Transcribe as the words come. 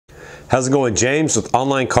How's it going? James with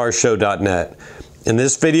OnlineCarShow.net. In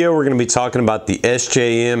this video, we're going to be talking about the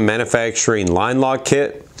SJM Manufacturing line lock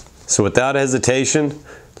kit. So without hesitation,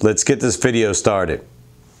 let's get this video started.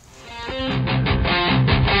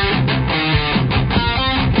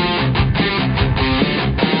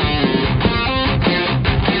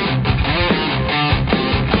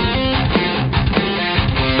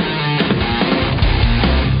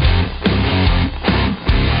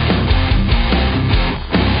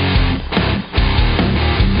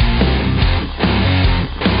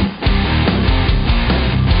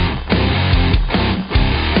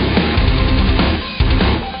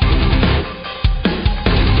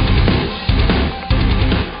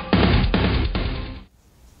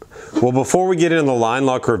 Well, before we get into the line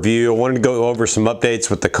lock review, I wanted to go over some updates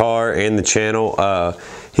with the car and the channel.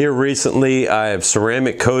 Here recently, I have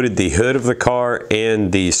ceramic coated the hood of the car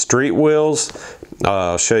and the street wheels.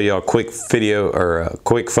 I'll show you a quick video or a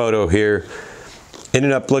quick photo here.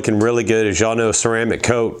 Ended up looking really good. As y'all know, ceramic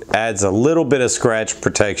coat adds a little bit of scratch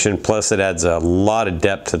protection, plus it adds a lot of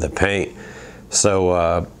depth to the paint.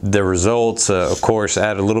 So the results, of course,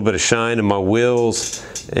 added a little bit of shine to my wheels,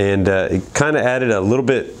 and it kind of added a little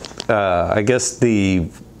bit, I guess the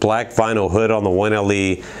black vinyl hood on the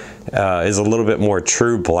 1LE is a little bit more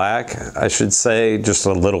true black, I should say, just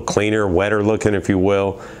a little cleaner, wetter looking, if you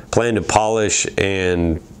will. Plan to polish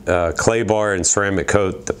and clay bar and ceramic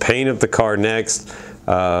coat the paint of the car next.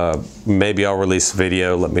 Maybe I'll release a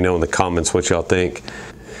video. Let me know in the comments what y'all think.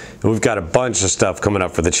 We've got a bunch of stuff coming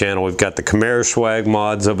up for the channel. We've got the Camaro swag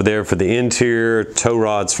mods over there for the interior, tow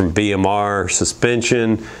rods from BMR,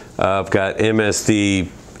 suspension. I've got MSD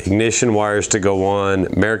ignition wires to go on,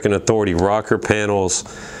 American Authority rocker panels,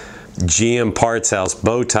 GM parts house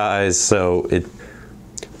bow ties. So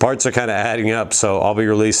parts are kind of adding up. So I'll be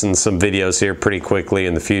releasing some videos here pretty quickly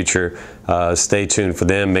in the future. Stay tuned for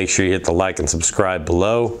them. Make sure you hit the like and subscribe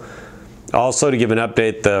below. Also, to give an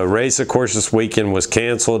update, the race, of course, this weekend was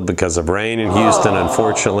canceled because of rain in Houston,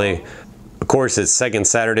 unfortunately. Of course, it's second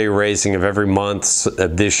Saturday racing of every month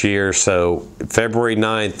this year, so February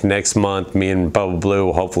 9th, next month, me and Bubba Blue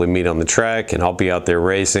will hopefully meet on the track, and I'll be out there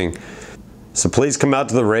racing. So please come out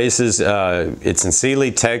to the races. It's in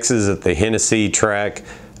Sealy, Texas at the Hennessy track,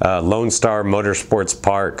 Lone Star Motorsports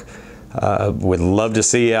Park. Would love to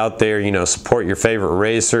see you out there. You know, support your favorite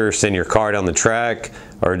racer, send your car down the track,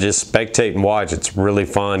 or just spectate and watch. It's really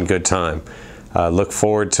fun, good time. Look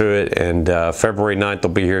forward to it, and February 9th will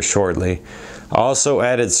be here shortly. I also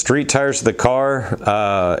added street tires to the car.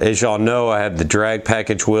 As y'all know, I have the drag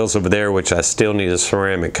package wheels over there, which I still need a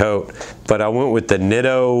ceramic coat, but I went with the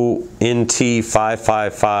Nitto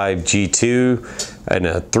NT555 G2 and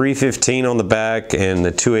a 315 on the back and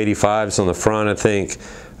the 285s on the front, I think.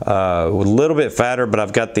 A little bit fatter, but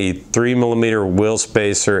I've got the 3mm wheel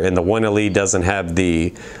spacer, and the 1LE doesn't have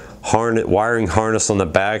the wiring harness on the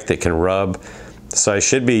back that can rub. So I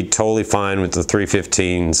should be totally fine with the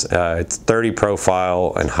 315s. It's 30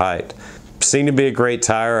 profile and height. Seem to be a great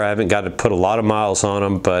tire. I haven't got to put a lot of miles on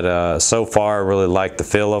them, but so far I really like the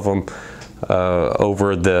feel of them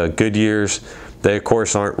over the Goodyears. They of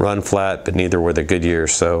course aren't run flat, but neither were the Goodyears.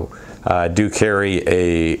 So I do carry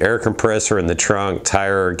a air compressor in the trunk,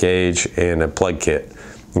 tire gauge, and a plug kit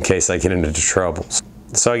in case I get into trouble.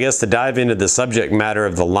 So I guess to dive into the subject matter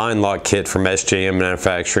of the line lock kit from SJM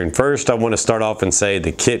Manufacturing, first I want to start off and say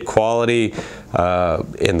the kit quality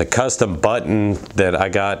and the custom button that I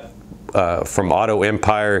got from Auto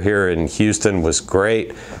Empire here in Houston was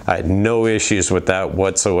great. I had no issues with that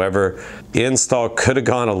whatsoever. The install could have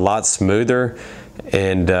gone a lot smoother,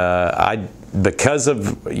 and because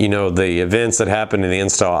of, you know, the events that happened in the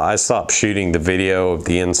install, I stopped shooting the video of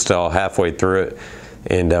the install halfway through it,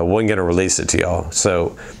 and wasn't going to release it to y'all.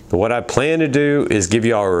 So what I plan to do is give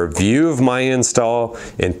y'all a review of my install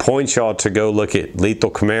and point y'all to go look at Lethal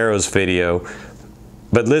Camaro's video,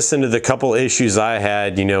 but listen to the couple issues I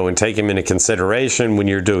had, you know, and take them into consideration when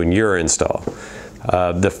you're doing your install.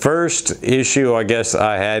 The first issue I guess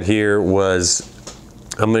I had here was,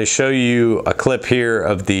 I'm going to show you a clip here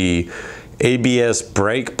of the ABS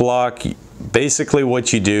brake block. Basically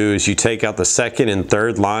what you do is you take out the second and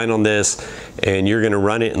third line on this, and you're going to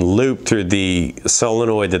run it in loop through the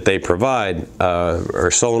solenoid that they provide, or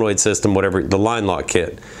solenoid system, whatever, the line lock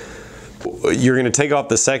kit. You're going to take off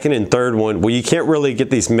the second and third one. Well, you can't really get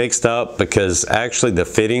these mixed up because actually the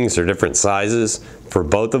fittings are different sizes for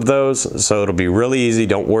both of those, so it'll be really easy.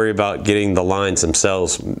 Don't worry about getting the lines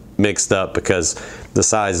themselves mixed up because the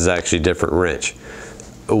size is actually a different wrench.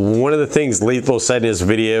 One of the things Lethal said in his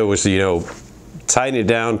video was, you know, tighten it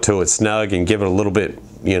down till it's snug and give it a little bit,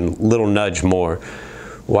 you know, little nudge more.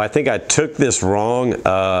 Well, I think I took this wrong,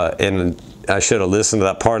 and I should have listened to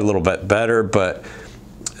that part a little bit better, but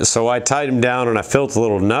so I tightened him down and I felt a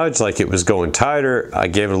little nudge like it was going tighter. I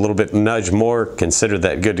gave it a little bit nudge more, considered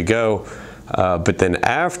that good to go. But then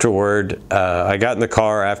afterward, I got in the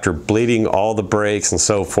car after bleeding all the brakes and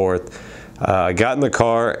so forth. I got in the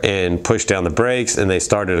car and pushed down the brakes, and they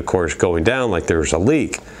started, of course, going down like there was a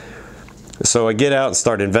leak. So I get out and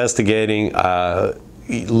start investigating.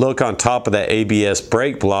 Look on top of that ABS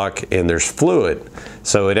brake block, and there's fluid.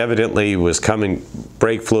 So it evidently was coming,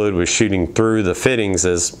 brake fluid was shooting through the fittings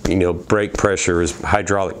as, you know, brake pressure is,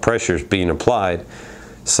 hydraulic pressure is being applied.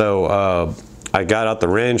 So I got out the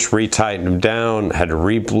wrench, retightened them down, had to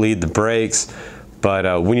re-bleed the brakes.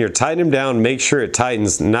 But when you're tightening them down, make sure it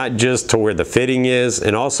tightens not just to where the fitting is,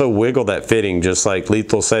 and also wiggle that fitting, just like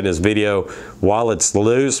Lethal said in his video. While it's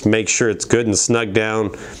loose, make sure it's good and snug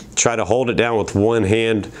down. Try to hold it down with one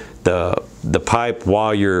hand, the pipe,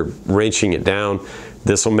 while you're wrenching it down.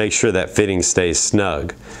 This will make sure that fitting stays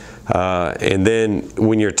snug. And then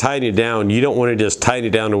when you're tightening it down, you don't want to just tighten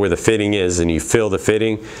it down to where the fitting is and you feel the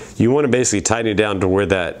fitting. You want to basically tighten it down to where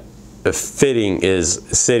that fitting is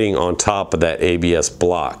sitting on top of that ABS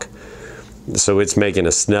block. So it's making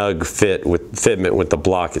a snug fitment with the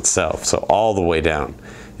block itself. So all the way down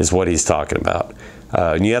is what he's talking about.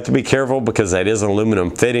 And you have to be careful because that is an aluminum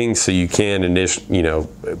fitting, so you can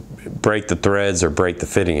break the threads or break the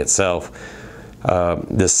fitting itself.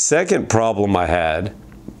 The second problem I had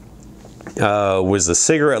was the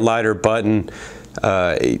cigarette lighter button.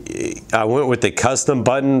 I went with the custom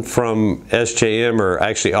button from SJM, or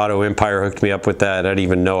actually Auto Empire hooked me up with that. I didn't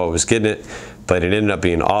even know I was getting it, but it ended up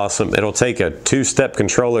being awesome. It'll take a two-step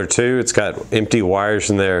controller too. It's got empty wires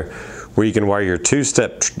in there where you can wire your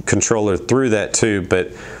two-step controller through that too.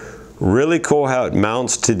 But really cool how it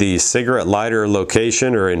mounts to the cigarette lighter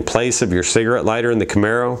location, or in place of your cigarette lighter in the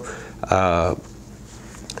Camaro.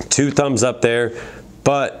 2 thumbs up there.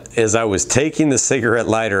 But as I was taking the cigarette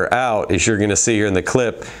lighter out, as you're going to see here in the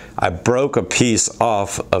clip, I broke a piece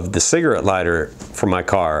off of the cigarette lighter for my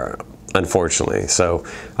car, unfortunately. So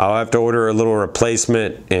I'll have to order a little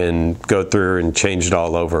replacement and go through and change it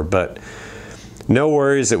all over. But no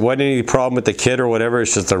worries, it wasn't any problem with the kit or whatever.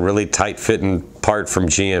 It's just a really tight fitting part from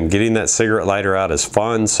GM. Getting that cigarette lighter out is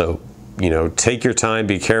fun, so you know, take your time,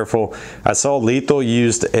 be careful. I saw Lethal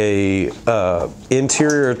used a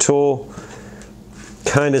interior tool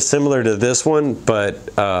kind of similar to this one, but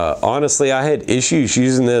honestly I had issues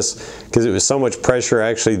using this because it was so much pressure.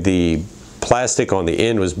 Actually, the plastic on the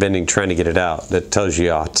end was bending trying to get it out. That tells you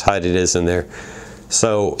how tight it is in there.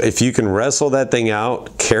 So if you can wrestle that thing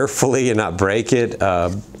out carefully and not break it,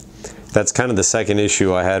 that's kind of the second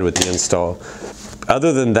issue I had with the install.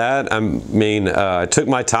 Other than that, I took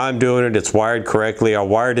my time doing it. It's wired correctly. I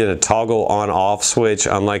wired in a toggle on-off switch,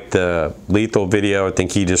 unlike the Lethal video. I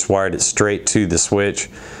think he just wired it straight to the switch.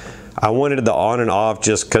 I wanted the on and off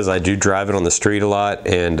just because I do drive it on the street a lot,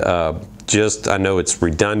 and I know it's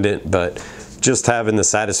redundant, but just having the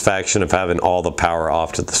satisfaction of having all the power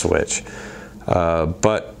off to the switch.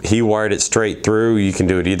 But he wired it straight through. You can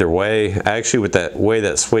do it either way. Actually, with that way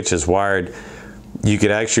that switch is wired, you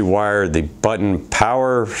could actually wire the button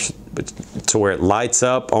power to where it lights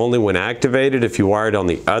up only when activated if you wire it on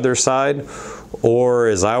the other side, or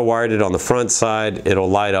as I wired it on the front side, it'll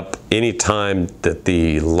light up anytime that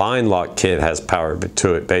the line lock kit has power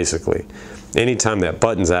to it. Basically, anytime that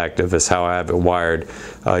button's active is how I have it wired.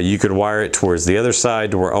 You could wire it towards the other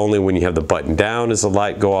side to where only when you have the button down does the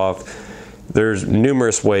light go off. There's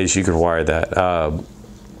numerous ways you could wire that.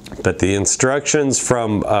 But the instructions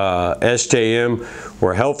from SJM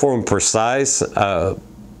were helpful and precise, but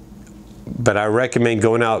I recommend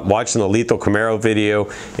going out watching the Lethal Camaro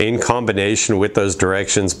video in combination with those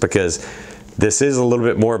directions, because this is a little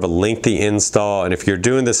bit more of a lengthy install, and if you're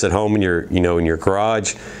doing this at home in your in your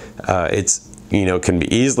garage, it's can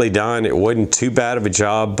be easily done. It wasn't too bad of a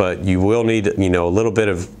job, but you will need a little bit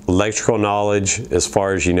of electrical knowledge as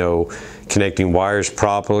far as connecting wires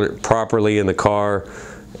properly in the car.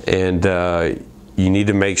 And you need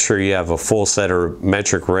to make sure you have a full set of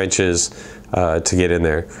metric wrenches to get in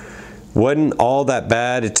there. Wasn't all that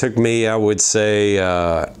bad. It took me, I would say,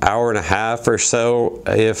 hour and a half or so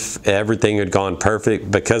if everything had gone perfect,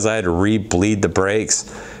 because I had to re-bleed the brakes.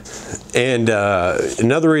 And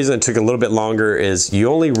another reason it took a little bit longer is you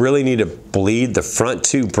only really need to bleed the front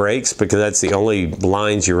 2 brakes, because that's the only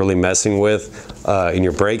lines you're really messing with in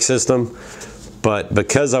your brake system. But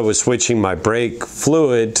because I was switching my brake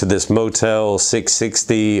fluid to this Motel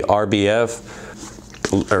 660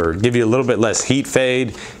 RBF, or give you a little bit less heat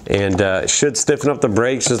fade, and should stiffen up the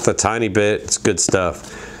brakes just a tiny bit. It's good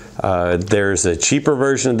stuff. There's a cheaper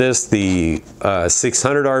version of this, the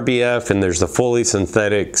 600 RBF, and there's the fully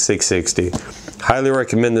synthetic 660. Highly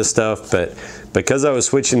recommend this stuff, but because I was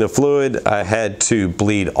switching the fluid, I had to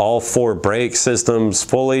bleed all 4 brake systems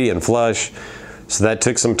fully and flush. So that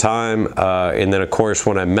took some time. And then of course,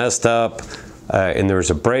 when I messed up and there was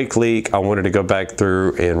a brake leak, I wanted to go back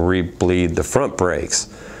through and re-bleed the front brakes.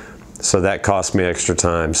 So that cost me extra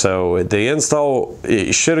time. So the install,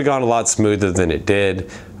 it should have gone a lot smoother than it did.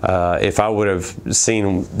 If I would have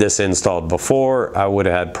seen this installed before, I would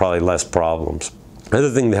have had probably less problems. Another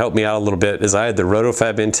thing that helped me out a little bit is I had the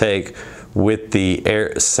Rotofab intake with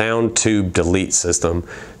the sound tube delete system.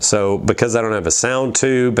 So because I don't have a sound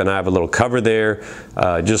tube and I have a little cover there,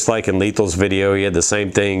 just like in Lethal's video, he had the same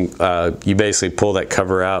thing. You basically pull that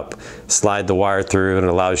cover out, slide the wire through, and it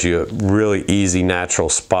allows you a really easy, natural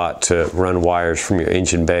spot to run wires from your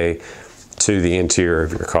engine bay to the interior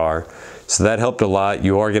of your car. So that helped a lot.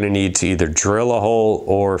 You are going to need to either drill a hole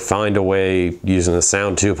or find a way using a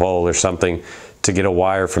sound tube hole or something to get a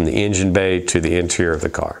wire from the engine bay to the interior of the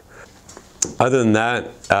car. Other than that,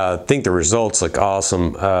 I think the results look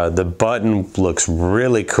awesome. The button looks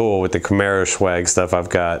really cool with the Camaro swag stuff I've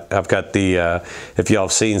got the, if y'all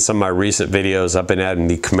have seen some of my recent videos, I've been adding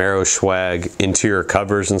the Camaro swag interior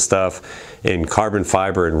covers and stuff in carbon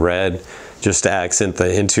fiber and red, just to accent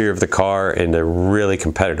the interior of the car, and they're really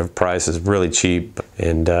competitive prices, really cheap.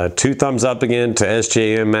 And 2 thumbs up again to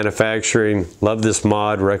SJM Manufacturing. Love this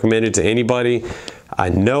mod, recommend it to anybody. I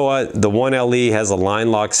know the 1LE has a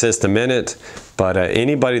line lock system in it, but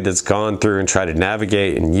anybody that's gone through and tried to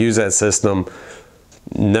navigate and use that system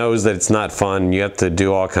knows that it's not fun. You have to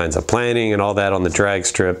do all kinds of planning and all that on the drag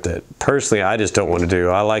strip that personally I just don't want to do.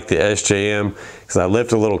 I like the SJM because I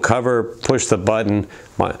lift a little cover, push the button,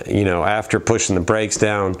 after pushing the brakes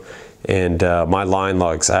down, and my line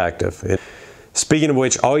lock's active. Speaking of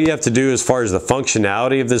which, all you have to do as far as the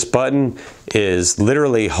functionality of this button is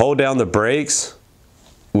literally hold down the brakes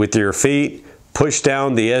with your feet, push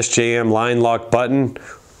down the SJM line lock button,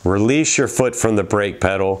 release your foot from the brake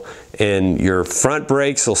pedal, and your front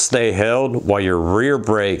brakes will stay held while your rear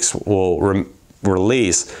brakes will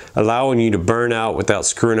release, allowing you to burn out without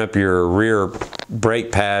screwing up your rear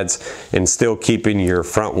brake pads and still keeping your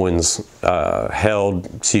front ones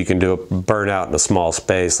held so you can do a burnout in a small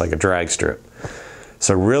space like a drag strip.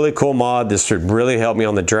 So really cool mod. This should really help me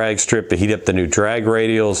on the drag strip to heat up the new drag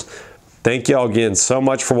radials. Thank y'all again so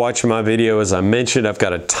much for watching my video. As I mentioned, I've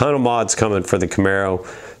got a ton of mods coming for the Camaro,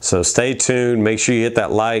 so stay tuned. Make sure you hit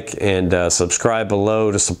that like and subscribe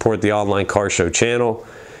below to support the Online Car Show channel,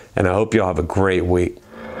 and I hope y'all have a great week.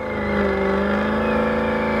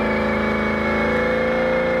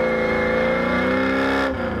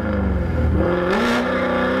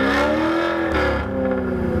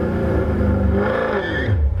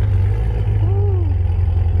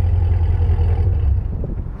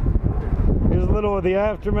 Here's a little of the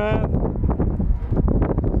aftermath.